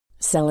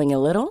Selling a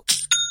little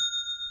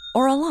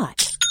or a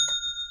lot?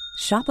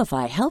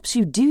 Shopify helps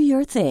you do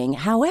your thing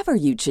however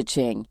you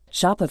cha-ching.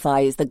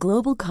 Shopify is the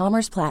global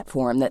commerce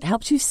platform that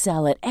helps you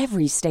sell at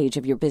every stage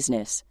of your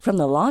business. From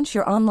the launch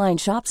your online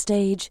shop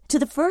stage to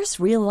the first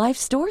real-life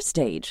store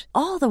stage,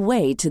 all the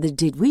way to the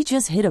did we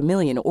just hit a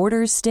million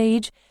orders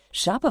stage.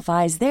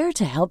 Shopify is there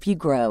to help you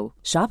grow.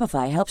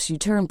 Shopify helps you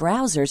turn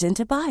browsers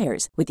into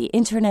buyers with the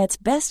internet's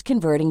best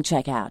converting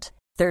checkout.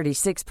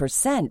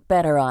 36%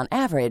 better on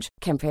average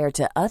compared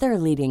to other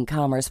leading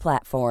commerce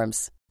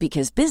platforms.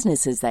 Because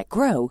businesses that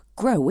grow,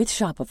 grow with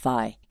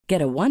Shopify.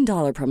 Get a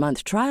 $1 per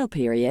month trial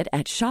period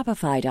at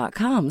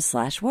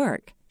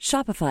shopify.com/work.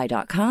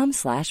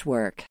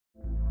 Shopify.com/work.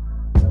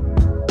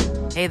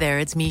 Hey there,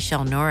 it's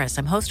Michelle Norris.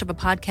 I'm host of a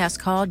podcast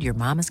called Your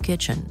Mama's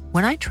Kitchen.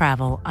 When I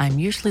travel,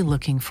 I'm usually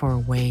looking for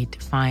a way to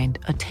find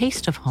a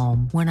taste of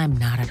home when I'm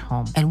not at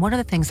home. And one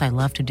of the things I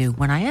love to do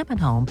when I am at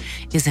home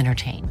is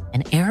entertain.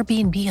 And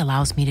Airbnb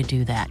allows me to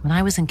do that. When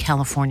I was in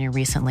California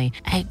recently,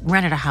 I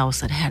rented a house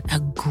that had a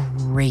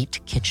great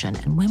kitchen.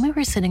 And when we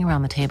were sitting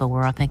around the table, we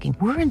were all thinking,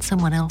 we're in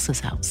someone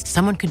else's house.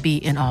 Someone could be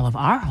in all of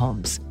our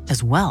homes as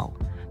well.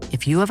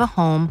 If you have a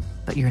home,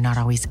 but you're not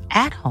always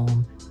at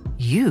home,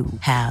 you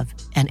have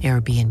an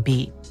Airbnb.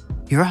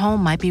 Your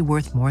home might be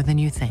worth more than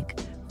you think.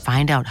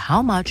 Find out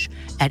how much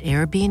at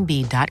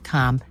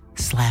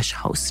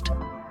airbnb.com/host.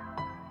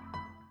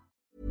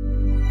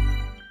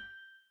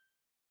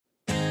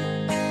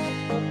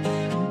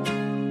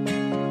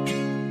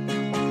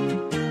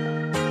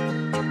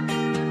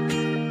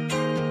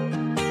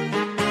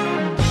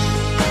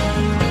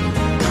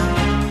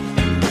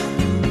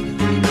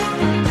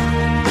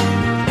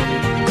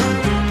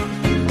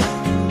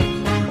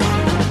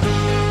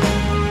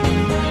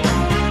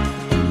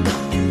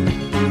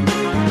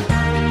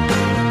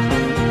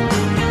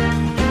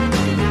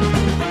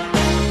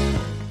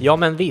 Ja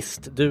men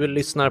visst, du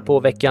lyssnar på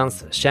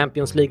veckans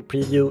Champions League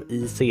Preview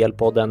i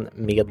CL-podden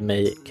med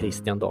mig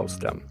Christian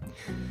Dahlström.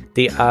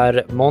 Det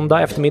är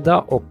måndag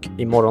eftermiddag och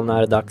imorgon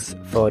är det dags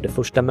för det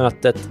första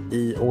mötet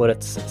i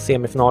årets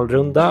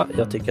semifinalrunda.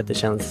 Jag tycker att det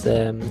känns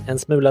en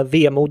smula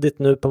vemodigt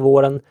nu på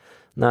våren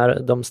när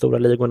de stora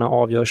ligorna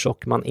avgörs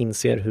och man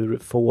inser hur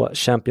få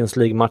Champions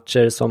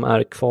League-matcher som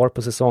är kvar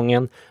på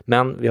säsongen.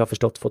 Men vi har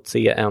förstått fått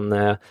se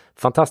en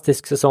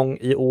fantastisk säsong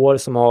i år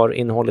som har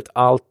innehållit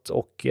allt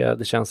och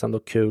det känns ändå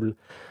kul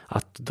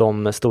att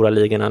de stora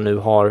ligorna nu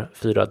har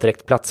 4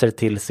 direktplatser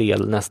till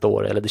CL nästa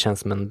år. Eller det känns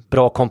som en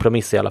bra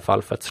kompromiss i alla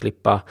fall för att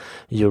slippa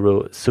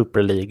Euro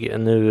Super League.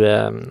 Nu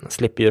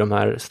slipper ju de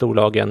här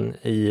storlagen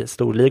i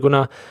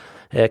storligorna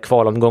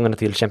kvalomgångarna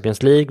till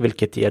Champions League,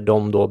 vilket ger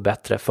dem då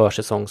bättre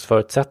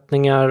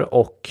försäsongsförutsättningar,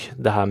 och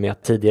det här med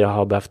att tidigare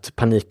ha behövt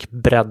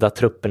panikbredda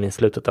truppen i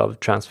slutet av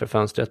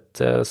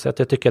transferfönstret. Så att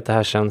jag tycker att det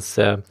här känns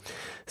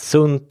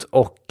sunt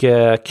och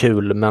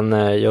kul, men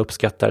jag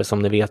uppskattar som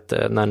ni vet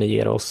när ni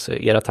ger oss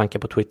era tankar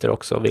på Twitter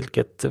också,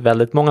 vilket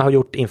väldigt många har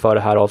gjort inför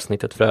det här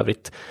avsnittet för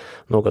övrigt.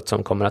 Något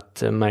som kommer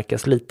att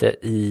märkas lite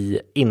i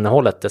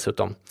innehållet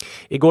dessutom.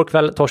 Igår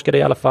kväll torskade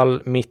i alla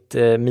fall mitt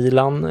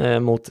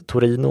Milan mot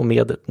Torino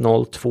med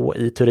 0-2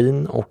 i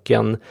Turin, och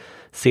en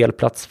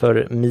CL-plats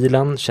för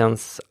Milan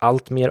känns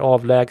allt mer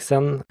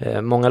avlägsen.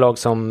 Många lag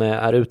som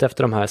är ute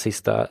efter de här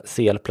sista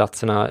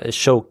CL-platserna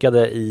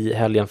chokade i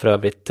helgen för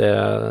övrigt,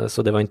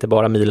 så det var inte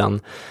bara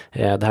Milan.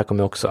 Det här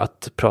kommer jag också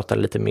att prata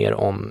lite mer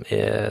om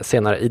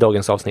senare i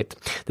dagens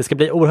avsnitt. Det ska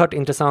bli oerhört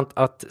intressant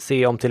att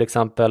se om till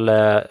exempel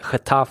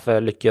Getafe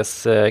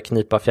lyckas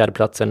knipa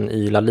fjärdeplatsen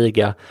i La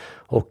Liga,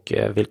 och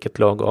vilket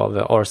lag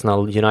av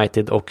Arsenal,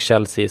 United och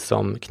Chelsea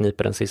som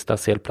kniper den sista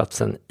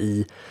CL-platsen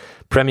i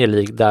Premier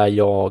League, där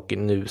jag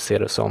nu ser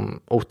det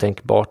som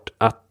otänkbart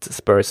att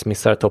Spurs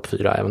missar topp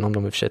 4, även om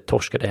de i och för sig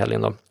torskade i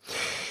helgen då.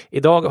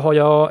 Idag har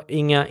jag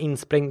inga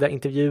insprängda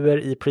intervjuer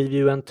i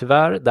previewen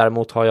tyvärr.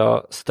 Däremot har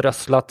jag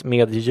strösslat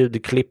med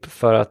ljudklipp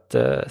för att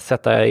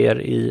sätta er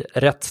i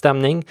rätt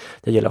stämning.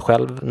 Jag gillar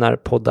själv när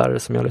poddar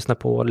som jag lyssnar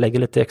på lägger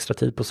lite extra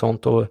tid på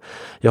sånt, och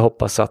jag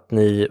hoppas att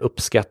ni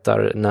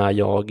uppskattar när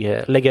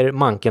jag lägger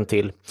manken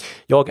till.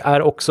 Jag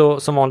är också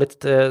som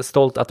vanligt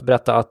stolt att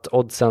berätta att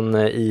oddsen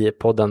i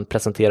podden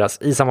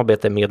presenteras i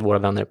samarbete med våra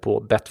vänner på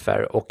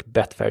Betfair och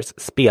Betfairs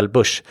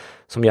spelbörs,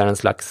 som gör en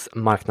slags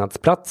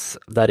marknadsplats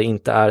där det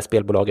inte är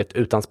spelbolaget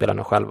utan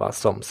spelarna själva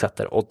som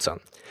sätter oddsen.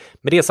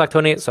 Med det sagt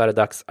hörni, så är det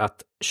dags att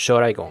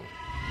köra igång.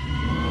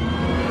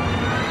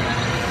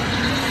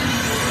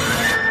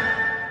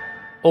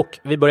 Och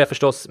vi börjar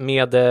förstås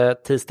med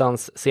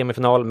tisdagens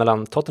semifinal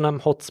mellan Tottenham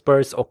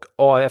Hotspurs och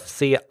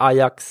AFC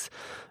Ajax.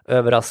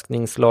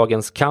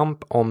 Överraskningslagens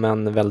kamp om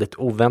en väldigt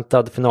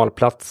oväntad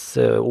finalplats,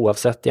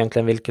 oavsett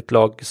egentligen vilket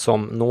lag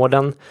som når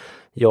den.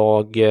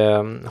 Jag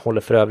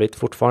håller för övrigt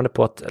fortfarande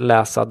på att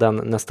läsa den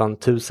nästan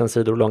 1000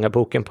 sidor långa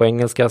boken på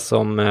engelska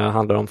som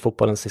handlar om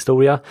fotbollens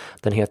historia.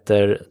 Den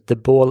heter The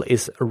Ball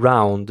is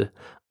Round,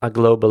 A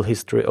Global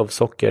History of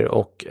Soccer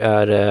och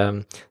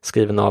är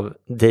skriven av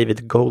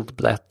David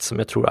Goldblatt som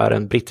jag tror är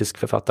en brittisk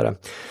författare.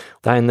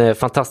 Det här är en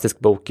fantastisk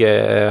bok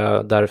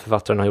där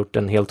författaren har gjort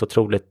en helt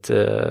otroligt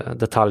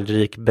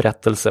detaljrik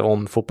berättelse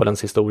om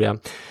fotbollens historia.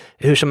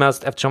 Hur som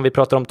helst, eftersom vi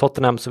pratar om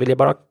Tottenham så vill jag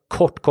bara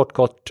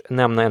kort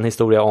nämna en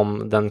historia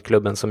om den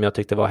klubben som jag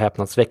tyckte var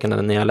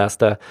häpnadsväckande när jag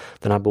läste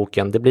den här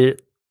boken. Det blir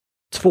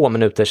 2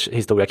 minuters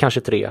historia,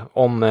 kanske 3,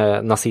 om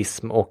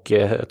nazism och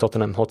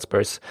Tottenham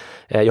Hotspurs.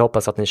 Jag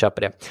hoppas att ni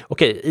köper det.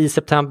 Okej, i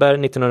september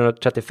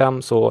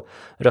 1935 så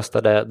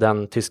röstade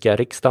den tyska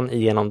riksdagen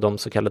igenom de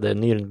så kallade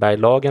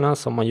Nürnberglagarna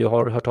som man ju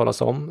har hört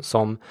talas om,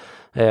 som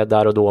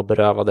där och då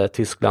berövade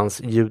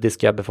Tysklands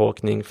judiska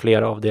befolkning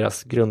flera av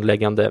deras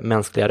grundläggande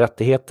mänskliga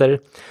rättigheter.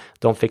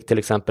 De fick till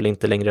exempel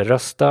inte längre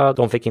rösta,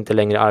 de fick inte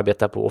längre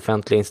arbeta på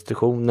offentliga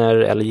institutioner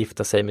eller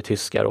gifta sig med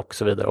tyskar och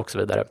så vidare och så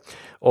vidare.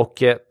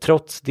 Och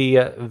trots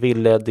det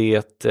ville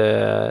det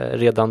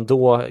redan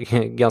då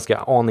ganska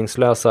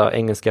aningslösa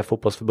engelska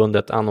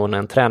fotbollsförbundet anordna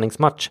en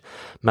träningsmatch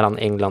mellan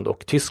England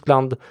och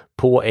Tyskland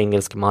på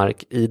engelsk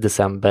mark i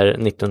december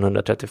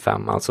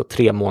 1935, alltså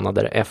 3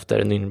 månader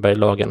efter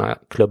Nürnberglagarna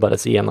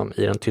klubbades igenom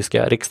i den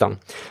tyska riksdagen.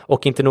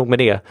 Och inte nog med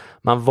det,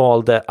 man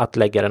valde att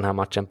lägga den här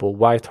matchen på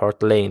White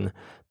Hart Lane,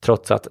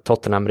 trots att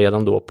Tottenham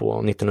redan då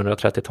på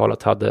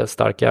 1930-talet hade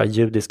starka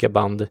judiska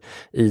band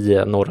i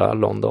norra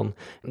London.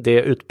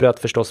 Det utbröt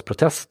förstås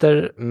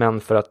protester, men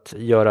för att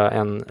göra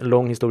en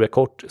lång historia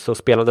kort så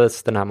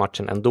spelades den här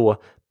matchen ändå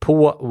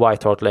på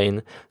White Hart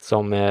Lane,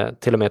 som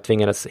till och med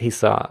tvingades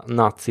hissa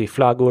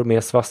naziflaggor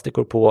med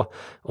svastikor på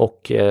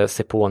och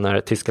se på när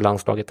tyska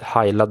landslaget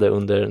heilade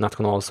under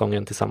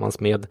nationalsången tillsammans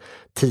med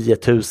 10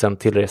 000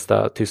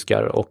 tillresta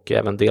tyskar och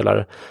även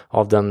delar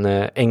av den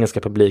engelska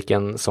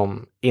publiken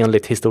som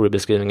enligt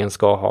historiebeskrivningen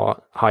ska ha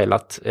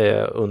heilat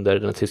under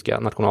den tyska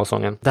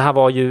nationalsången. Det här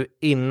var ju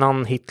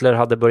innan Hitler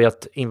hade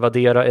börjat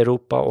invadera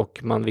Europa och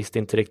man visste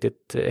inte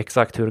riktigt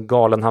exakt hur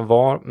galen han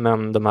var,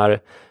 men de här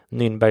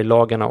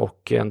Nürnberglagarna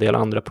och en del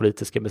andra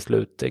politiska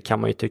beslut kan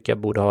man ju tycka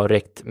borde ha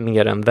räckt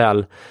mer än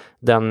väl.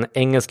 Den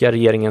engelska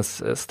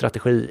regeringens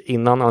strategi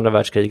innan andra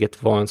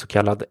världskriget var en så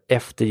kallad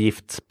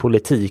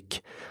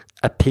eftergiftspolitik,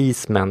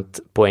 appeasement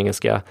på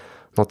engelska,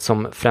 något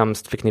som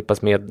främst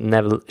förknippas med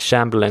Neville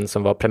Chamberlain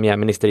som var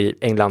premiärminister i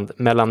England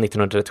mellan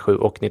 1937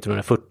 och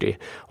 1940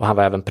 och han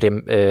var även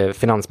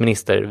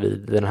finansminister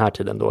vid den här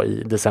tiden då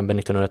i december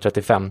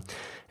 1935.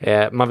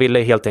 Man ville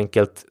helt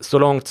enkelt så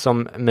långt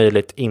som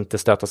möjligt inte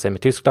stöta sig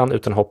med Tyskland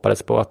utan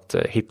hoppades på att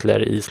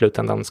Hitler i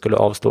slutändan skulle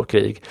avstå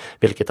krig,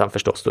 vilket han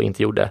förstås då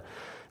inte gjorde.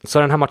 Så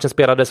den här matchen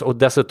spelades och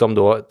dessutom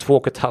då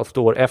 2,5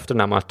 år efter den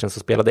här matchen så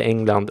spelade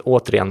England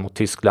återigen mot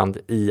Tyskland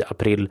i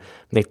april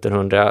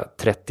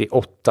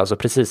 1938, så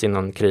precis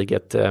innan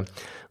kriget,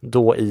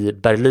 då i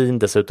Berlin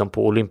dessutom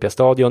på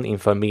Olympiastadion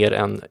inför mer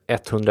än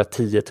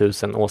 110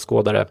 000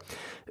 åskådare.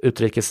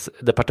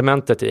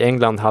 Utrikesdepartementet i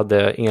England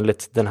hade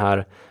enligt den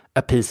här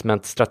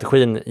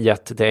appeasement-strategin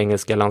gett det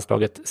engelska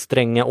landslaget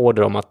stränga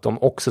order om att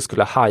de också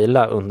skulle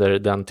heila under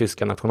den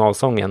tyska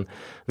nationalsången,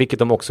 vilket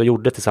de också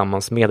gjorde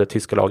tillsammans med det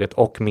tyska laget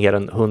och mer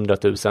än 100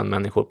 000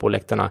 människor på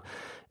läktarna.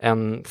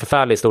 En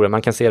förfärlig historia,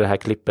 man kan se det här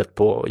klippet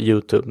på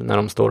YouTube när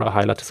de står och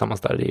heilar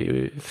tillsammans där, det är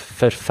ju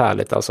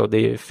förfärligt alltså, det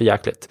är ju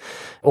förjäkligt.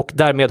 Och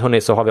därmed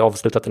hörni så har vi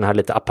avslutat den här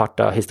lite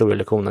aparta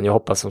historielektionen. Jag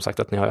hoppas som sagt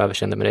att ni har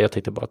överseende med det, jag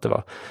tyckte bara att det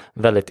var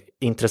väldigt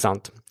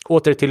intressant.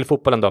 Åter till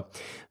fotbollen då.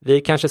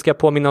 Vi kanske ska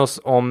påminna oss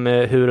om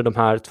hur de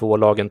här 2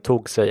 lagen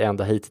tog sig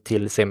ända hit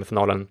till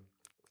semifinalen.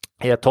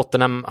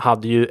 Tottenham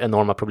hade ju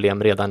enorma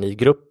problem redan i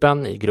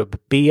gruppen, i grupp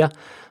B,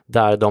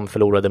 där de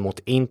förlorade mot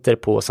Inter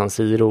på San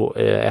Siro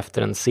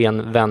efter en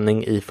sen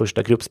vändning i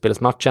första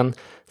gruppspelsmatchen.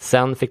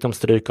 Sen fick de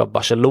stryk av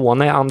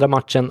Barcelona i andra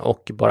matchen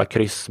och bara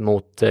kryss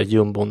mot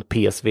jumbon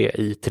PSV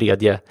i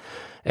tredje.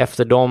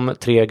 Efter de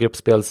 3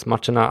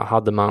 gruppspelsmatcherna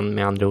hade man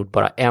med andra ord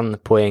bara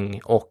 1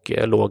 poäng och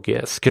låg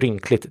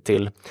skrynkligt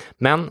till.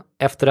 Men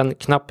efter en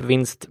knapp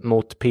vinst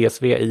mot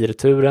PSV i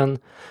returen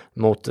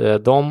mot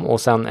dem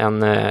och sen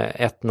en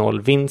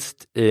 1-0 vinst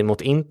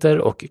mot Inter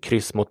och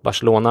kryss mot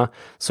Barcelona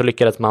så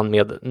lyckades man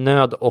med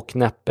nöd och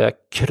näppe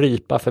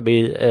krypa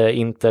förbi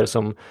Inter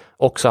som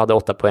också hade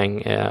 8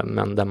 poäng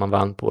men där man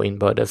vann på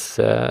inbördes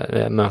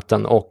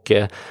möten och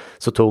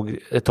så tog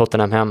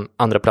Tottenham hem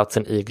andra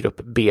platsen i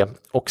grupp B.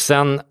 Och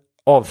sen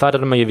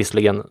avfärdade man ju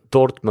visserligen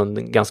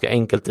Dortmund ganska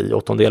enkelt i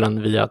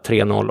åttondelen via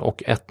 3-0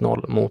 och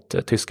 1-0 mot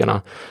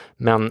tyskarna.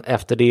 Men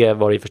efter det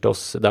var det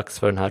förstås dags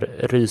för den här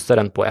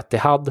rysaren på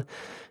Etihad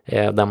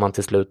där man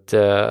till slut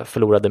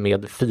förlorade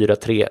med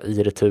 4-3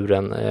 i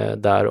returen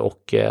där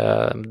och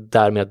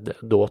därmed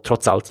då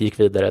trots allt gick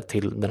vidare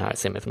till den här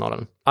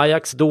semifinalen.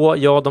 Ajax då,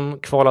 ja de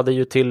kvalade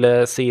ju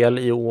till CL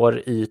i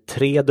år i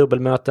 3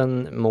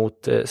 dubbelmöten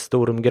mot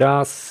Sturm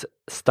Graz,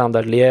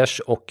 Standard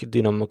Liège och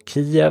Dynamo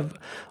Kiev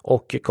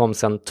och kom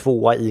sen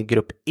 2 i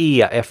grupp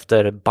E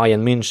efter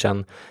Bayern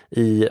München.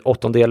 I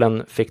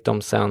åttondelen fick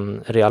de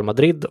sen Real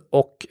Madrid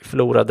och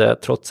förlorade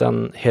trots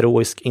en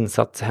heroisk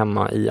insats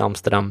hemma i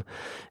Amsterdam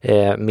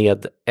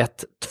med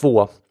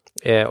 1-2.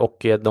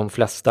 Och de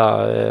flesta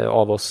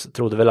av oss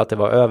trodde väl att det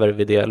var över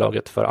vid det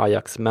laget för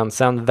Ajax. Men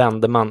sen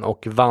vände man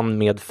och vann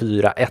med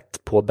 4-1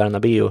 på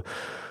Bernabéu.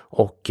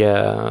 Och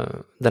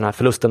den här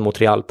förlusten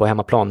mot Real på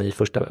hemmaplan i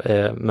första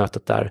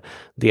mötet där,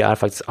 det är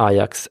faktiskt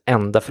Ajax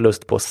enda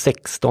förlust på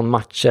 16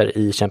 matcher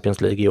i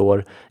Champions League i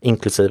år,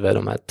 inklusive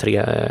de här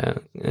 3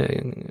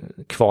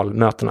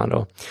 kvalmötena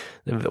då.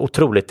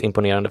 Otroligt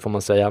imponerande får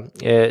man säga.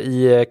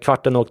 I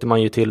kvarten åkte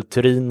man ju till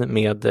Turin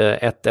med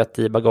 1-1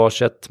 i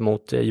bagaget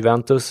mot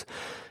Juventus.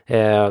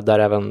 Där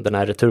även den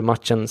här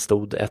returmatchen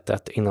stod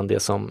 1-1 innan det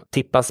som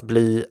tippas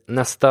bli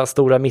nästa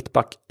stora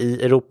mittback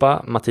i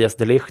Europa. Mattias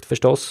de Ligt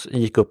förstås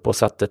gick upp och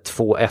satte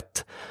 2-1.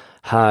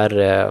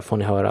 Här får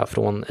ni höra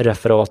från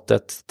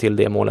referatet till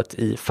det målet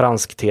i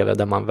fransk tv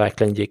där man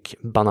verkligen gick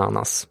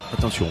bananas.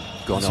 Attention,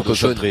 corner de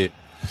Chatré.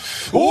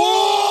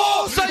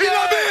 Oh, ça y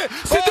est,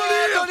 c'est de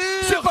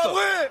Ligt, c'est pas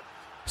vrai,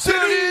 c'est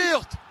de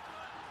Ligt.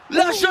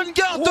 La jeune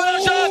garde de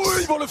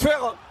l'Ajax, ils vont le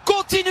faire.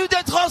 Continue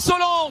d'être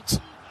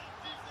insolente.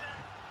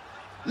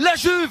 La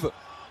Juve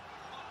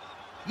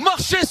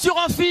marchait sur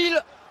un fil,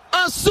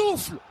 un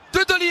souffle de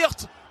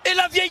Ligt et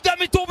la vieille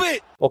dame est tombée.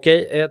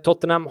 Okej,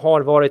 Tottenham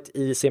har varit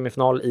i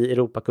semifinal i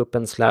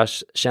Europacupen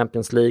 /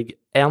 Champions League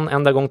en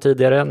enda gång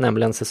tidigare,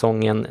 nämligen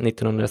säsongen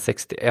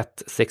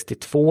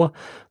 1961-62,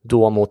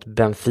 då mot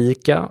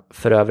Benfica.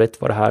 För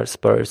övrigt var det här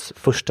Spurs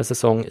första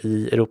säsong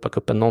i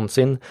Europacupen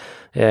någonsin,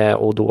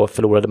 och då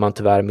förlorade man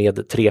tyvärr med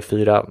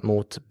 3-4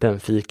 mot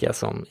Benfica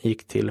som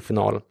gick till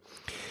final.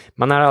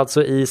 Man är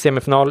alltså i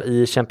semifinal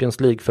i Champions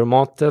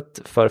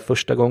League-formatet för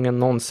första gången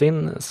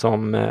någonsin,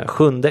 som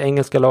 7:e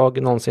engelska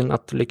lag någonsin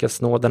att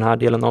lyckas nå den här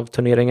delen av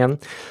turneringen.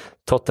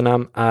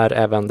 Tottenham är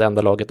även det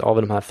enda laget av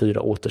de här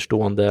 4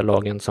 återstående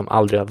lagen som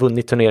aldrig har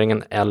vunnit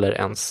turneringen eller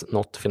ens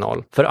nått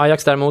final. För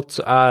Ajax däremot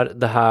så är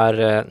det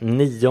här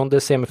 9:e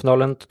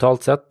semifinalen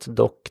totalt sett,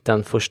 dock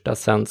den första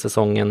sedan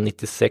säsongen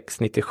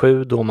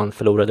 96-97 då man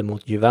förlorade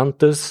mot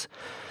Juventus.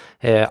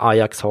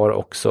 Ajax har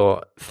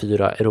också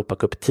 4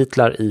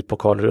 Europacup-titlar i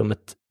pokalrummet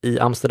i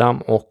Amsterdam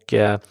och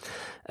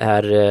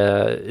är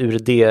ur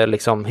det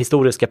liksom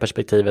historiska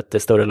perspektivet det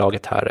större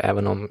laget här,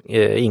 även om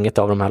inget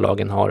av de här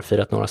lagen har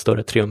firat några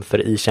större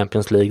triumfer i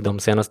Champions League de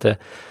senaste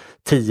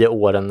 10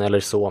 åren eller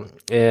så.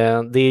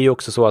 Det är ju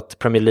också så att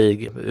Premier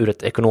League ur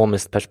ett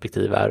ekonomiskt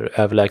perspektiv är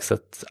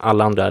överlägset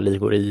alla andra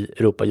ligor i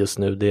Europa just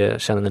nu,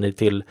 det känner ni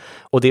till.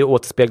 Och det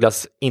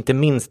återspeglas inte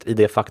minst i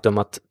det faktum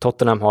att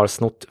Tottenham har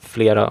snott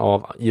flera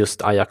av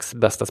just Ajax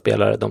bästa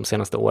spelare de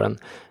senaste åren.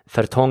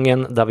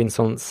 Vertonghen,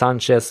 Davinson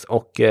Sanchez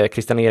och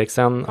Christian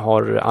Eriksen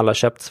har alla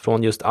köpts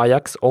från just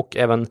Ajax, och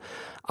även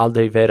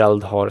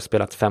Alderweireld har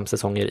spelat 5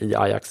 säsonger i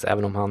Ajax,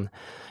 även om han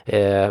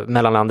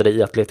mellanlandade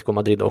i Atletico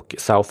Madrid och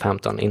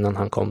Southampton innan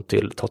han kom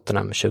till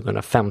Tottenham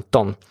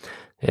 2015.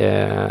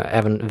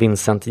 Även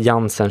Vincent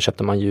Janssen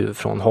köpte man ju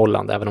från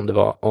Holland, även om det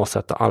var AZ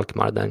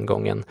Alkmaar den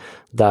gången,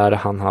 där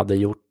han hade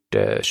gjort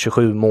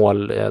 27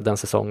 mål den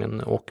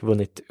säsongen och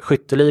vunnit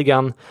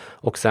skytteligan,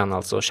 och sen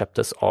alltså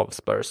köptes av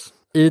Spurs.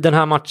 I den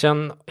här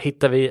matchen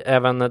hittar vi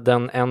även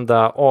den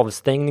enda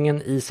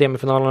avstängningen i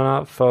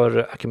semifinalerna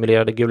för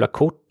ackumulerade gula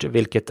kort,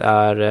 vilket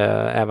är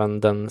även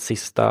den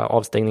sista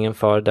avstängningen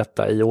för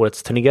detta i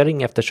årets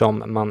turnering,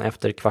 eftersom man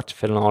efter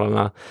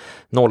kvartsfinalerna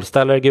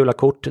nollställer gula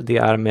kort. Det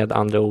är med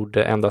andra ord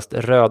endast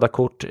röda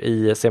kort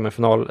i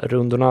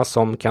semifinalrundorna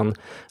som kan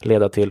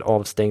leda till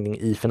avstängning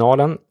i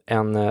finalen.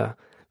 En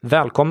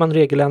välkommen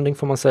regeländring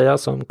får man säga,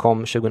 som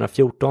kom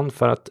 2014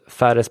 för att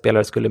färre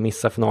spelare skulle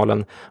missa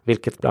finalen,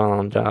 vilket bland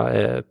andra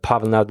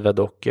Pavel Nedved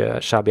och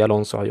Xabi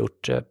Alonso har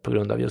gjort på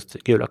grund av just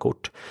gula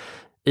kort.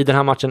 I den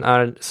här matchen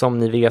är, som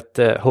ni vet,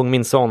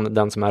 Heung-min Son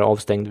den som är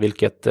avstängd,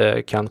 vilket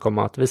kan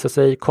komma att visa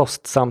sig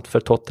kostsamt för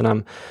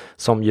Tottenham,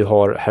 som ju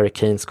har Harry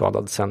Kane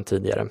skadad sedan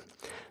tidigare.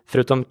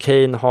 Förutom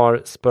Kane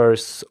har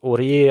Spurs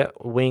Aurier,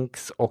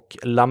 Winks och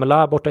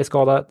Lamela borta i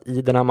skada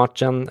i den här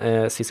matchen.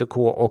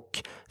 Sissoko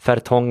och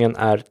Vertonghen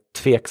är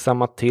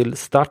tveksamma till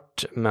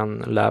start,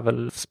 men lär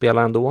väl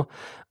spela ändå.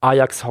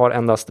 Ajax har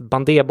endast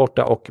Bandé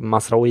borta och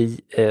Masraoui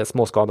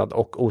småskadad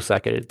och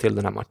osäker till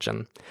den här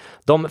matchen.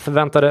 De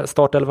förväntade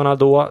startelvorna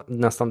då,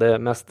 nästan det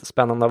mest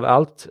spännande av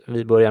allt.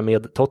 Vi börjar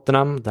med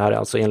Tottenham, det här är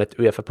alltså enligt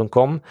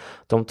UEFA.com.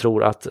 De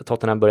tror att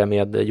Tottenham börjar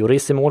med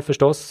Lloris i mål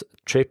förstås,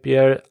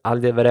 Trippier,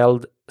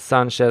 Alderweireld,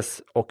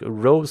 Sanchez och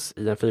Rose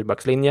i en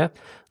 4-backslinje,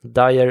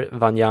 Dyer,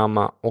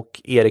 Wanyama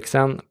och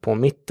Eriksen på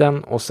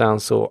mitten, och sen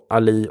så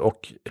Ali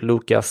och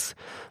Lucas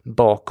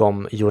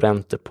bakom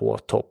Llorente på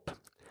topp.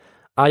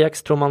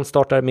 Ajax tror man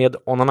startar med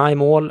Onana i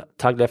mål,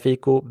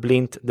 Tagliafico,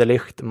 Blind, De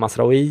Ligt,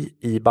 Masraoui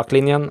i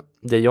backlinjen,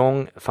 De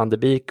Jong, Van de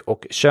Beek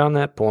och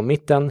Schöne på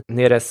mitten,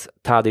 Neres,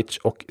 Tadic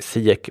och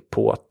Ziyech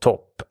på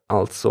topp.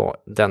 Alltså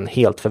den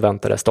helt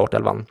förväntade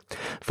startelvan.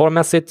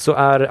 Formmässigt så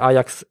är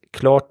Ajax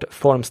klart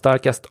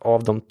formstarkast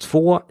av de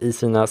 2. I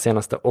sina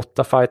senaste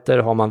 8 fighter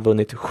har man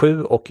vunnit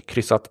 7 och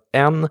kryssat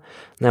 1,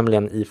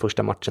 nämligen i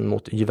första matchen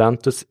mot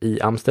Juventus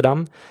i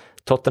Amsterdam.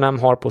 Tottenham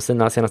har på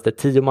sina senaste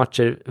 10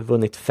 matcher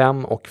vunnit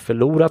 5 och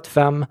förlorat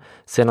 5.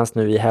 Senast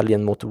nu i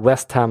helgen mot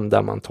West Ham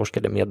där man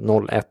torskade med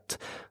 0-1.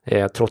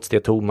 Trots det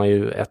tog man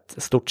ju ett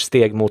stort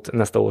steg mot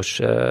nästa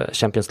års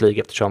Champions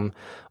League eftersom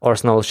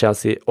Arsenal,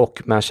 Chelsea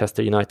och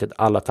Manchester United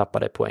alla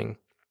tappade poäng.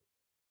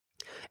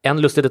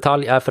 En lustig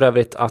detalj är för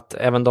övrigt att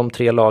även de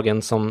 3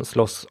 lagen som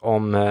slåss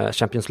om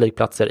Champions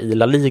League-platser i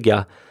La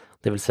Liga,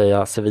 det vill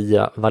säga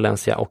Sevilla,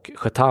 Valencia och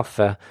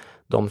Getafe,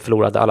 de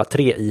förlorade alla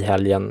 3 i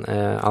helgen.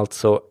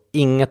 Alltså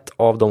inget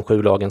av de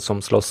 7 lagen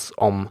som slåss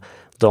om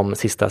de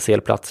sista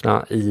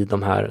CL-platserna i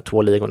de här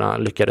 2 ligorna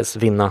lyckades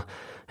vinna.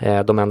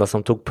 De enda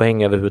som tog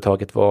poäng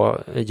överhuvudtaget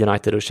var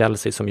United och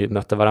Chelsea som ju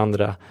mötte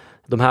varandra.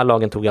 De här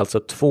lagen tog alltså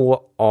 2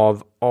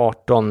 av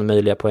 18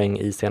 möjliga poäng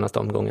i senaste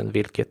omgången,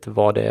 vilket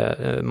var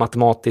det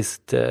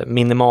matematiskt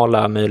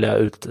minimala möjliga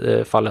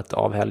utfallet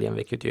av helgen,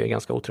 vilket ju är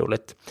ganska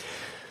otroligt.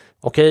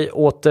 Okej,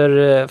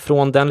 åter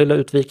från den lilla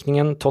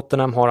utvikningen.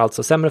 Tottenham har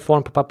alltså sämre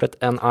form på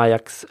pappret än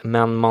Ajax,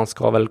 men man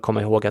ska väl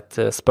komma ihåg att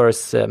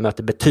Spurs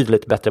möter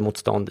betydligt bättre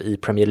motstånd i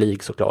Premier League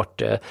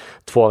såklart.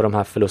 2 av de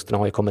här förlusterna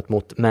har ju kommit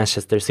mot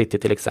Manchester City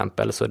till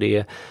exempel, så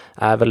det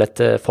är väl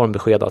ett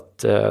formbesked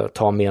att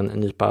ta med en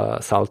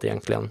nypa salt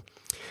egentligen.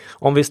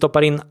 Om vi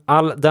stoppar in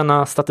all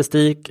denna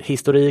statistik,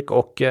 historik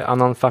och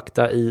annan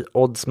fakta i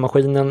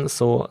oddsmaskinen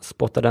så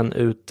spottar den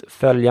ut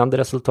följande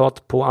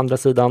resultat på andra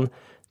sidan.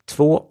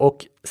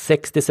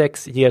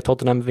 2,66 ger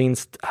Tottenham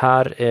vinst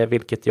här,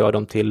 vilket gör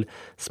dem till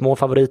små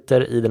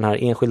favoriter i den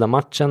här enskilda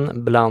matchen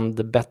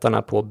bland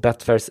bettarna på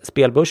Betfairs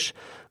spelbörs.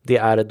 Det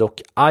är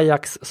dock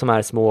Ajax som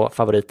är små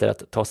favoriter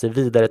att ta sig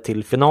vidare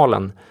till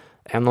finalen.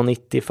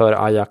 1,90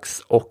 för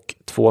Ajax och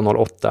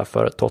 2,08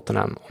 för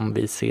Tottenham om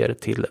vi ser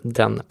till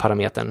den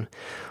parametern.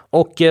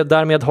 Och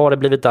därmed har det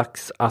blivit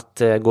dags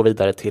att gå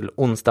vidare till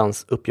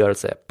onsdagens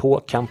uppgörelse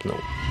på Camp Nou.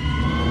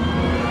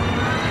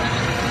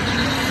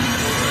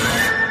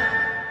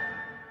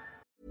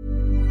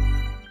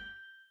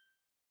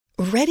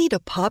 Ready to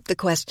pop the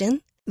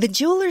question? The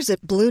jewelers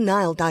at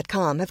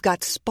BlueNile.com have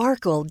got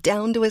sparkle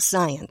down to a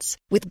science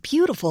with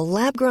beautiful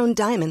lab-grown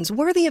diamonds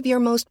worthy of your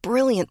most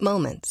brilliant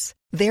moments.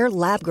 Their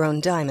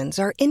lab-grown diamonds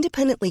are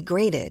independently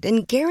graded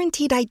and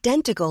guaranteed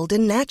identical to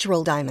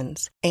natural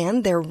diamonds,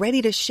 and they're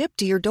ready to ship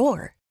to your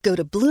door. Go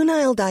to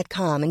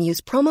BlueNile.com and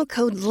use promo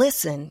code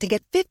LISTEN to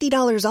get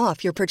 $50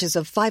 off your purchase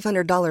of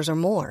 $500 or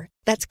more.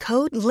 That's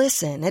code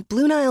LISTEN at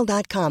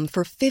BlueNile.com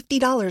for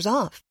 $50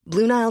 off.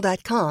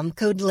 BlueNile.com,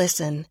 code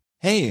LISTEN.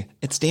 Hey,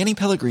 it's Danny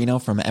Pellegrino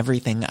from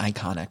Everything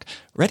Iconic.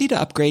 Ready to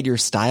upgrade your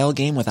style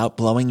game without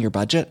blowing your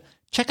budget?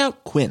 Check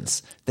out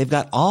Quince. They've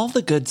got all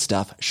the good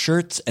stuff,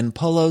 shirts and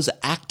polos,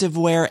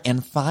 activewear,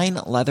 and fine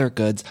leather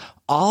goods,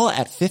 all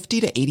at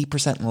 50 to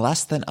 80%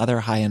 less than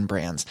other high-end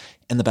brands.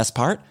 And the best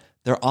part?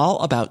 They're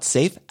all about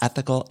safe,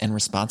 ethical, and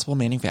responsible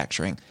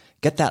manufacturing.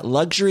 Get that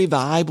luxury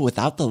vibe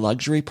without the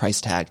luxury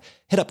price tag.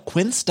 Hit up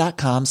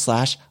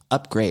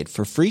quince.com/upgrade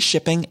for free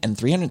shipping and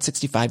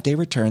 365-day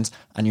returns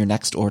on your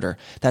next order.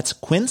 That's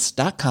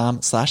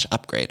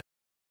quince.com/upgrade.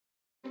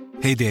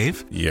 Hey,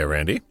 Dave. Yeah,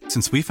 Randy.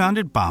 Since we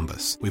founded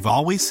Bombas, we've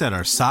always said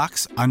our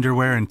socks,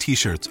 underwear, and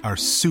T-shirts are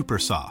super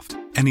soft.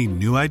 Any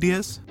new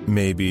ideas?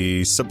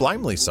 Maybe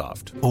sublimely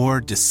soft.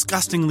 Or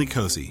disgustingly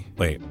cozy.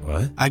 Wait,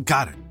 what? I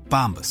got it.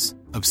 Bombas.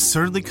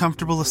 Absurdly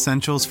comfortable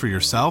essentials for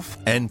yourself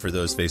and for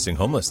those facing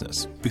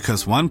homelessness.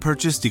 Because one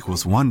purchased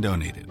equals one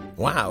donated.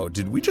 Wow,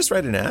 did we just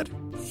write an ad?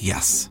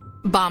 Yes.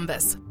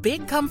 Bombas.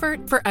 Big comfort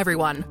for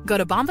everyone. Go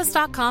to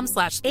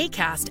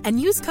bombas.com/ACAST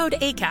and use code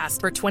ACAST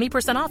for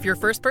 20% off your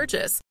first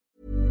purchase.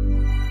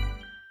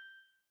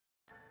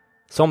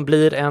 Som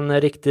blir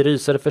en riktig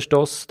rysare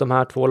förstås. De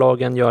här 2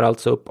 lagen gör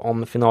alltså upp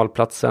om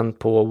finalplatsen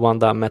på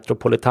Wanda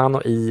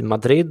Metropolitano i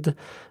Madrid,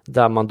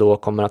 där man då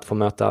kommer att få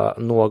möta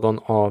någon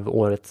av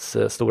årets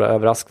stora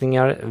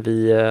överraskningar.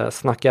 Vi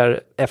snackar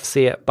FC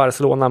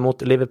Barcelona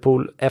mot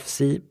Liverpool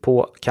FC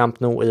på Camp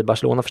Nou i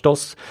Barcelona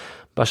förstås.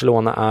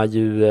 Barcelona är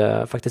ju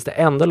faktiskt det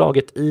enda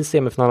laget i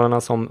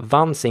semifinalerna som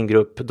vann sin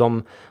grupp.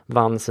 De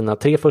vann sina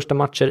 3 första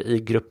matcher i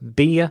grupp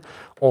B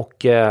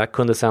och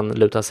kunde sedan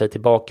luta sig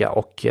tillbaka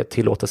och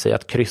tillåta sig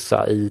att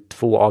kryssa i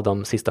 2 av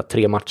de sista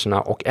 3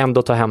 matcherna och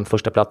ändå ta hem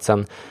första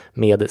platsen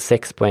med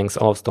 6 poängs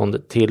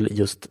avstånd till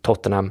just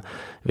Tottenham,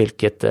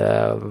 vilket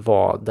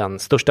var den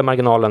största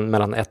marginalen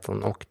mellan 1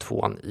 och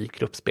 2 i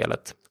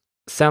gruppspelet.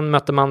 Sen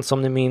mötte man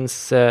som ni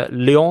minns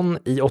Lyon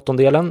i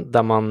 8-delen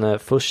där man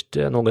först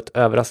något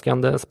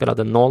överraskande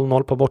spelade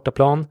 0-0 på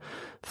bortaplan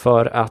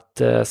för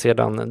att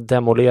sedan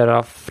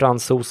demolera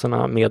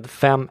fransoserna med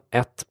 5-1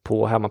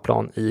 på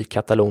hemmaplan i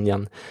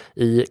Katalonien.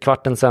 I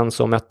kvarten sen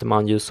så mötte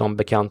man ju som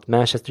bekant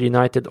Manchester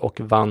United och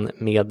vann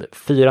med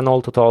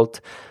 4-0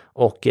 totalt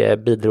och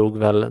bidrog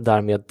väl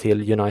därmed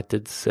till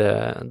Uniteds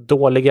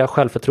dåliga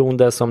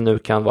självförtroende som nu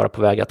kan vara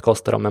på väg att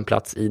kosta dem en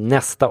plats i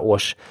nästa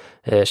års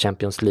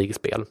Champions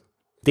League-spel.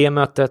 Det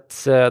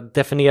mötets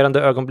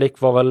definierande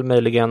ögonblick var väl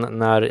möjligen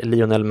när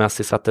Lionel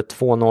Messi satte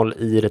 2-0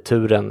 i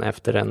returen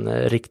efter en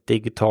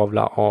riktig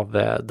tavla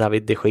av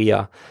David de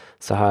Gea.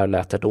 Så här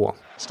lät det då.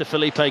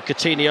 Felipe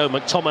Coutinho,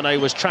 McTominay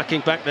was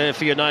tracking back there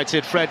for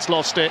United. Fred's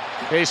lost it.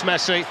 Here's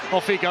Messi.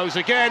 Off he goes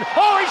again.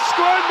 Oh, he's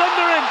squirmed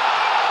under him.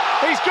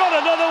 He's got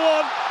another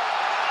one.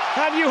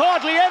 And you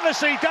hardly ever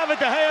see David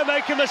de Gea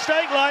make a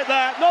mistake like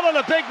that. Not on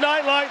a big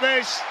night like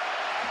this.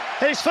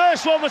 His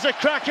first one was a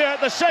cracker.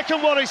 The second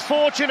one is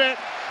fortunate.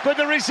 But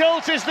the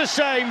result is the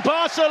same.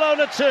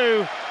 Barcelona 2,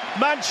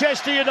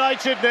 Manchester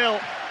United 0.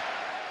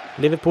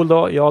 Liverpool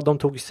då, ja de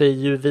tog sig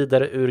ju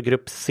vidare ur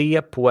grupp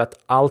C på ett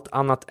allt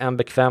annat än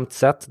bekvämt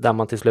sätt där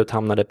man till slut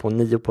hamnade på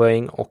 9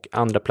 poäng och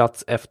andra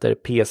plats efter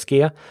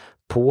PSG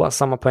på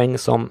samma poäng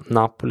som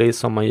Napoli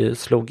som man ju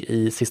slog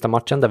i sista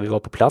matchen där vi var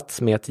på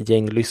plats med ett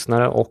gäng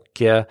lyssnare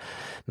och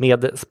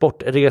med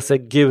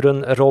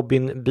sportresegurun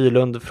Robin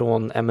Bylund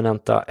från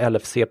eminenta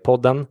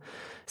LFC-podden.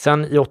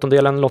 Sen i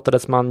åttondelen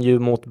lottades man ju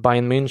mot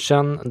Bayern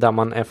München där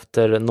man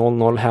efter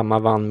 0-0 hemma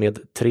vann med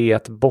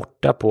 3-1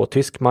 borta på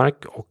tysk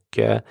mark och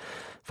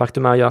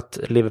faktum är ju att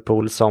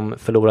Liverpool som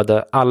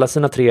förlorade alla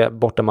sina 3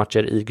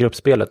 bortamatcher i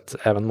gruppspelet,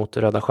 även mot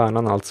Röda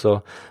Stjärnan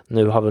alltså,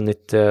 nu har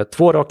vunnit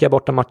 2 raka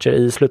bortamatcher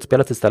i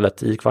slutspelet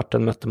istället. I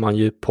kvarten mötte man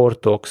ju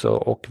Porto också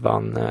och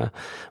vann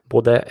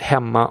både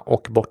hemma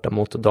och borta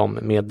mot dem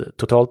med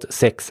totalt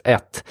 6-1,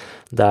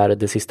 där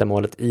det sista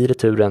målet i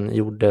returen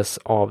gjordes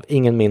av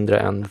ingen mindre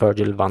än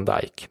Virgil van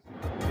Dijk.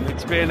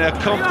 It's been a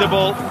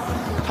comfortable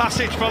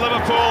passage for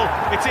Liverpool.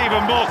 It's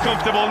even more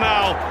comfortable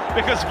now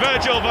because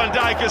Virgil van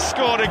Dijk has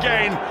scored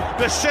again.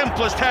 The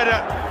simplest header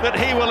that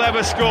he will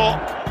ever score.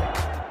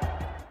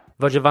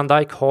 Virgil van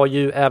Dijk har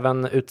ju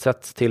även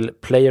utsetts till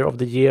Player of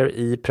the Year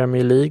i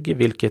Premier League,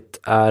 vilket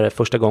är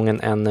första gången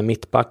en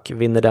mittback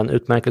vinner den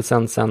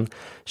utmärkelsen sedan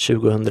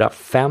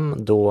 2005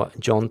 då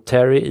John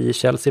Terry i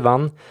Chelsea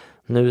vann.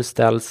 Nu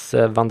ställs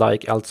Van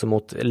Dijk alltså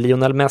mot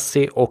Lionel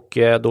Messi och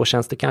då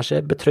känns det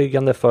kanske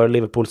betryggande för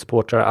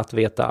Liverpool-supportrar att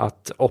veta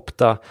att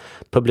Opta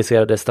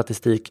publicerade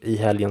statistik i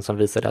helgen som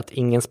visade att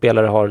ingen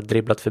spelare har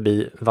dribblat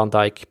förbi Van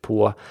Dijk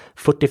på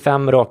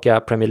 45 raka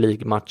Premier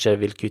League-matcher,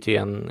 vilket är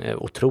en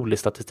otrolig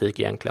statistik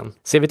egentligen.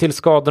 Ser vi till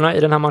skadorna i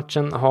den här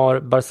matchen har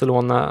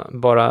Barcelona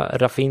bara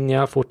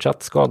Rafinha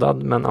fortsatt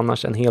skadad men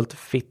annars en helt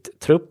fit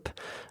trupp.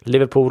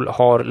 Liverpool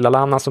har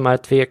Lallana som är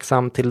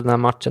tveksam till den här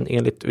matchen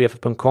enligt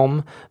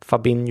UEFA.com.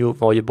 Fabinho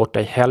var ju borta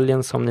i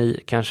helgen som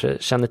ni kanske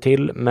känner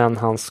till, men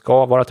han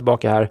ska vara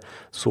tillbaka här,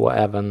 så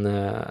även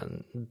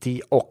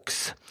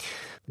Diox.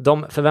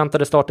 De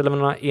förväntade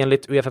startelvorna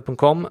enligt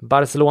UEFA.com: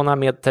 Barcelona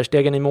med Ter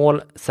Stegen i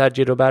mål,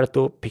 Sergi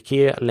Roberto,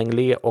 Piqué,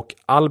 Lenglet och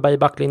Alba i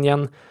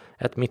backlinjen.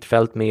 Ett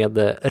mittfält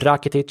med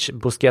Rakitic,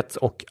 Busquets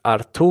och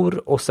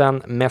Artur och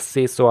sen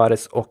Messi,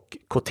 Suarez och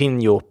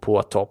Coutinho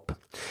på topp.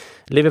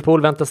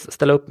 Liverpool väntas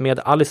ställa upp med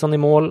Alisson i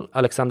mål,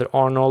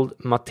 Alexander-Arnold,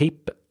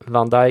 Matip,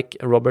 Van Dijk,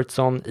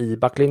 Robertson i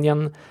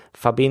backlinjen,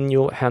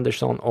 Fabinho,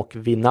 Henderson och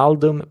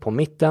Wijnaldum på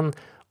mitten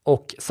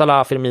och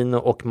Salah, Firmino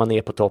och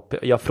Mané på topp.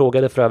 Jag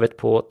frågade för övrigt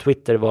på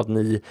Twitter vad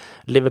ni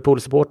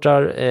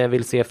Liverpool-supportrar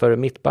vill se för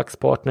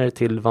mittbackspartner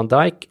till Van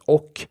Dijk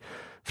och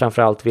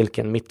framförallt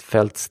vilken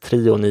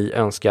mittfältstrio ni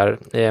önskar.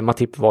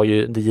 Matip var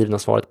ju det givna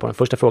svaret på den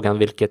första frågan,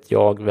 vilket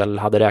jag väl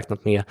hade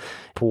räknat med.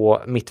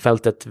 På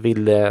mittfältet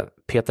ville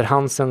Peter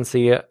Hansen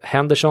se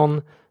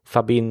Henderson,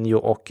 Fabinho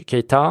och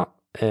Keita.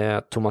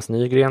 Thomas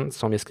Nygren,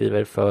 som jag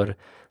skriver för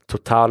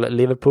Total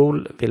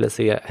Liverpool, ville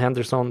se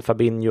Henderson,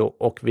 Fabinho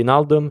och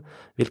Wijnaldum,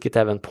 vilket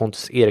även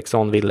Pontus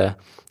Eriksson ville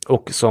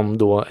och som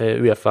då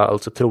UEFA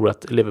alltså tror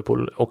att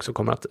Liverpool också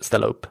kommer att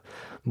ställa upp.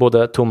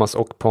 Både Thomas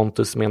och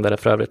Pontus menade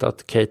för övrigt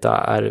att Keita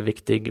är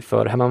viktig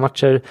för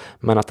hemmamatcher,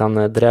 men att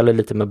han dräller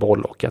lite med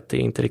boll och att det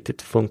inte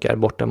riktigt funkar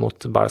borta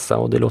mot Barca,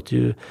 och det låter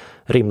ju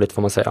rimligt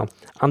får man säga.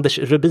 Anders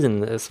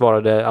Rubin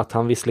svarade att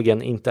han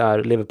visserligen inte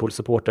är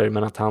Liverpool-supporter,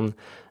 men att han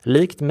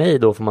likt mig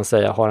då får man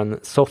säga har en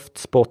soft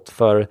spot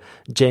för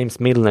James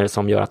Milner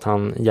som gör att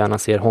han gärna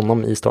ser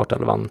honom i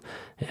startelvan.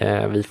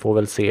 Vi får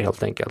väl se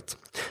helt enkelt.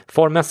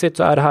 Formmässigt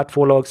så är det här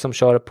 2 lag som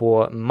kör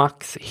på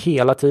max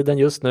hela tiden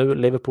just nu.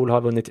 Liverpool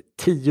har vunnit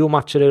 10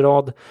 matcher i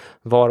rad,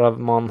 varav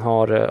man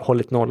har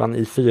hållit nollan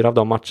i 4 av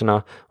de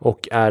matcherna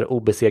och är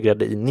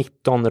obesegrade i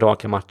 19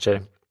 raka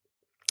matcher.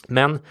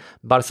 Men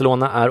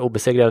Barcelona är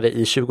obesegrade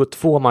i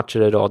 22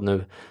 matcher i rad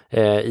nu.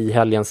 I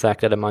helgen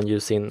säkrade man ju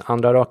sin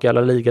andra raka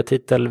La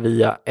Liga-titel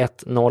via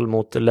 1-0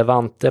 mot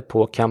Levante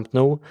på Camp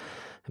Nou.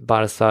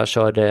 Barca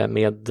körde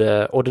med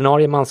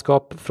ordinarie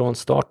manskap från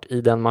start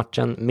i den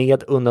matchen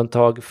med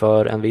undantag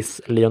för en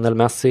viss Lionel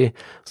Messi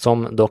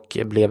som dock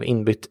blev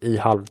inbytt i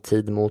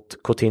halvtid mot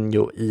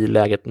Coutinho i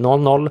läget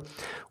 0-0,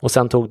 och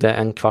sen tog det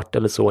en kvart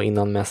eller så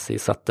innan Messi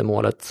satte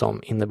målet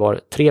som innebar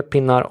 3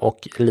 pinnar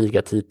och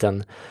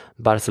ligatiteln,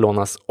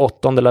 Barcelonas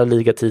 8:e La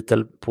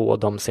Liga-titel på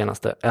de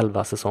senaste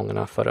 11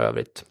 säsongerna för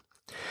övrigt.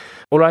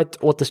 Alright,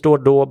 återstår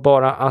då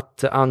bara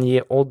att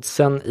ange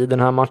oddsen i den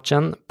här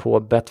matchen. På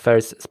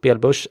Betfairs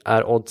spelbörs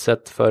är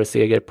oddset för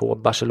seger på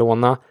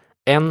Barcelona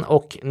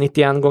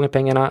 1,91 gånger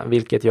pengarna,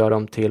 vilket gör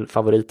dem till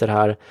favoriter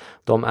här.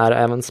 De är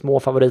även små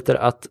favoriter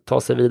att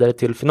ta sig vidare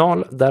till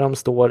final, där de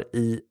står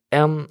i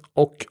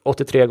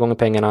 1,83 gånger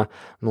pengarna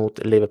mot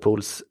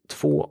Liverpools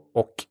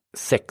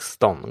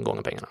 2,16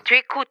 gånger pengarna. Tu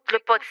écoutes Le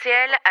Pot de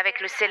Ciel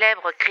avec le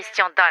célèbre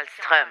Christian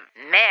Dahlström.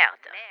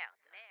 Merde!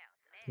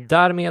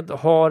 Därmed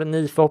har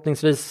ni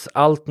förhoppningsvis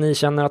allt ni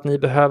känner att ni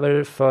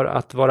behöver för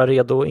att vara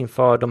redo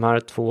inför de här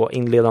 2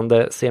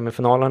 inledande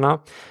semifinalerna.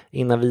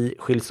 Innan vi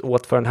skiljs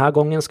åt för den här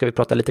gången ska vi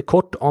prata lite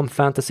kort om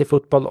Fantasy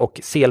Football och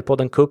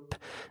CL-podden Cup.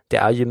 Det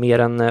är ju mer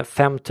än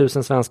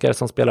 5000 svenskar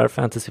som spelar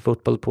Fantasy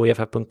Football på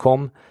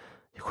EFF.com.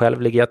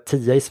 Själv ligger jag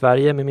 10 i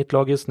Sverige med mitt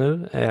lag just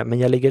nu, men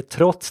jag ligger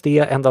trots det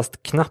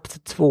endast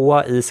knappt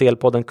 2 i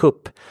CL-podden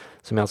Cup,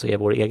 som alltså är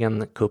vår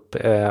egen cup.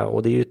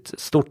 Och det är ju ett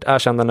stort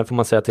erkännande får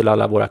man säga till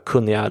alla våra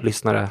kunniga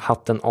lyssnare.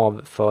 Hatten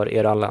av för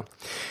er alla.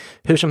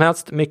 Hur som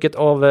helst, mycket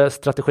av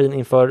strategin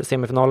inför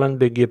semifinalen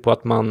bygger på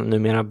att man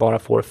numera bara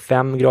får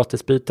 5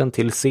 gratisbyten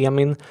till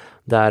semin,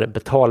 där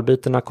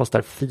betalbytena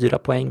kostar 4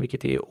 poäng,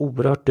 vilket är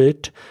oerhört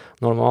dyrt.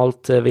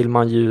 Normalt vill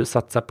man ju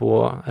satsa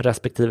på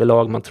respektive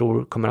lag man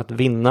tror kommer att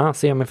vinna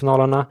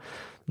semifinalerna.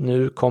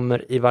 Nu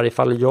kommer i varje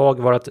fall jag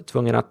vara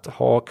tvungen att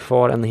ha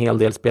kvar en hel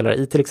del spelare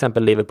i till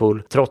exempel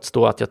Liverpool, trots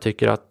då att jag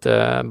tycker att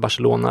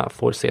Barcelona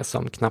får ses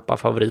som knappa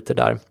favoriter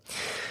där.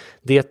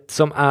 Det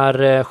som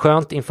är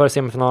skönt inför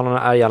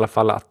semifinalerna är i alla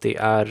fall att det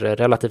är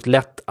relativt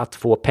lätt att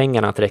få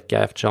pengarna att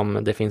räcka, eftersom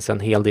det finns en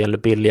hel del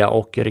billiga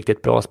och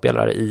riktigt bra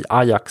spelare i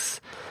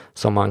Ajax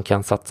som man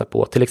kan satsa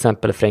på. Till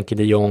exempel Frenkie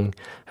de Jong,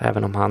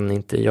 även om han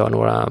inte gör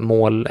några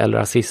mål eller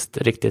assist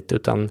riktigt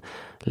utan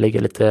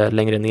ligger lite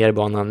längre ner i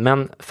banan.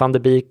 Men Van de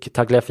Beek,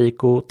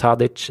 Tagliafico,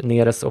 Tadic,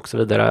 Neres och så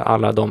vidare,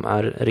 alla de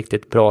är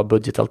riktigt bra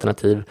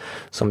budgetalternativ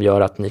som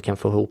gör att ni kan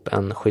få ihop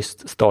en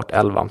schysst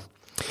startelva.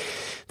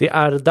 Det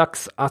är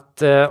dags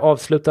att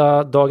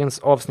avsluta dagens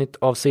avsnitt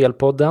av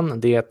CL-podden.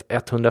 Det är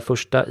 101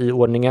 i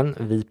ordningen.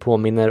 Vi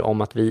påminner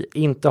om att vi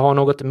inte har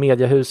något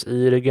mediehus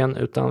i ryggen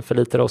utan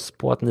förlitar oss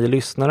på att ni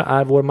lyssnare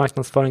är vår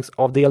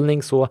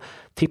marknadsföringsavdelning. Så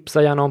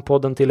tipsa gärna om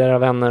podden till era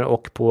vänner,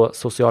 och på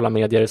sociala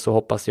medier så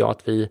hoppas jag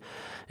att vi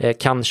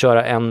kan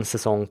köra en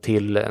säsong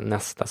till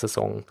nästa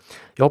säsong.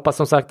 Jag hoppas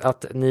som sagt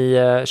att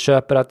ni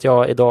köper att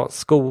jag idag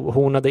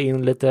skohornade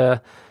in lite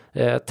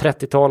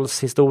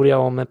 30-tals historia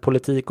om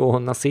politik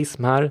och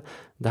nazism här.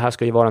 Det här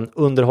ska ju vara en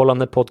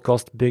underhållande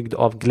podcast byggd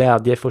av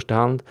glädje i första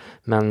hand,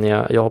 men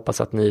jag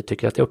hoppas att ni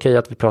tycker att det är okej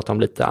att vi pratar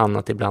om lite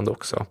annat ibland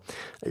också.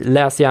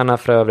 Läs gärna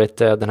för övrigt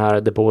den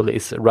här The Ball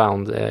is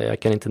Round. Jag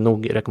kan inte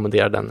nog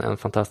rekommendera den, en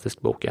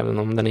fantastisk bok även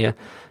om den är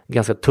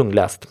ganska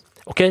tungläst.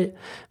 Okej,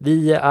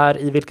 vi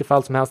är i vilket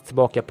fall som helst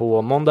tillbaka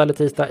på måndag eller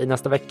tisdag i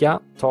nästa vecka.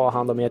 Ta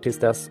hand om er tills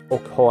dess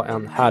och ha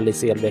en härlig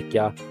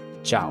CL-vecka.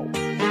 Ciao!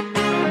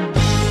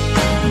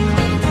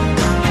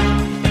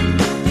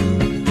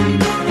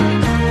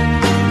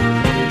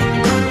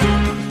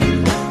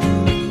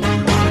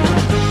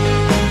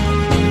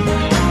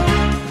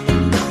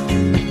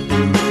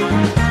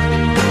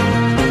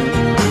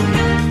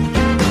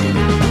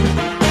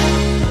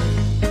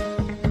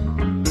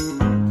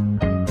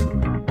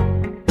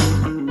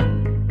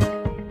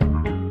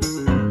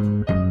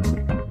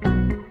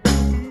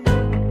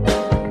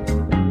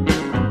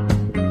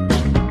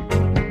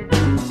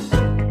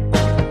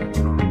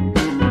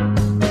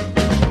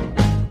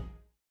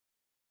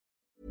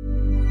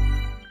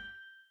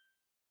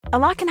 A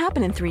lot can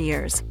happen in 3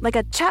 years, like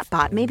a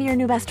chatbot may be your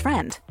new best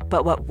friend.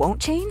 But what won't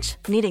change?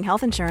 Needing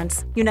health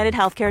insurance. United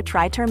Healthcare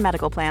Tri-Term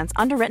Medical Plans,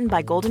 underwritten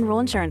by Golden Rule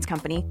Insurance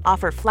Company,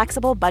 offer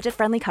flexible,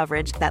 budget-friendly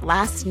coverage that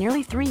lasts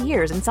nearly 3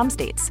 years in some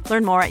states.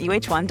 Learn more at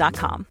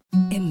uh1.com.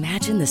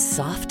 Imagine the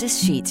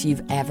softest sheets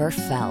you've ever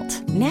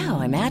felt.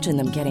 Now imagine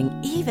them getting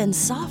even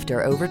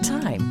softer over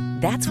time.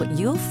 That's what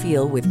you'll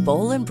feel with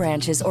Boll &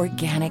 Branch's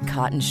organic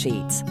cotton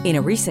sheets. In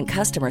a recent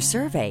customer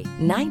survey,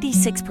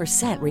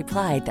 96%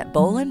 replied that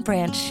Boll &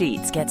 Branch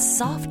sheets get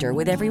softer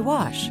with every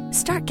wash.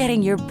 Start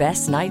getting your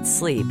best night's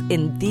sleep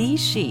in these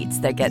sheets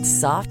that get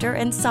softer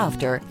and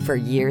softer for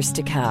years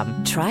to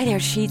come. Try their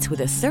sheets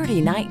with a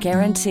 30-night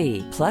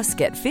guarantee. Plus,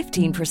 get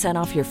 15%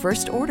 off your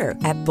first order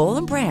at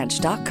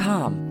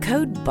bollandbranch.com.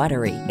 Code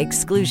BUTTERY.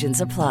 Exclusions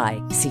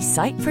apply. See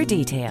site for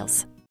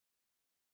details.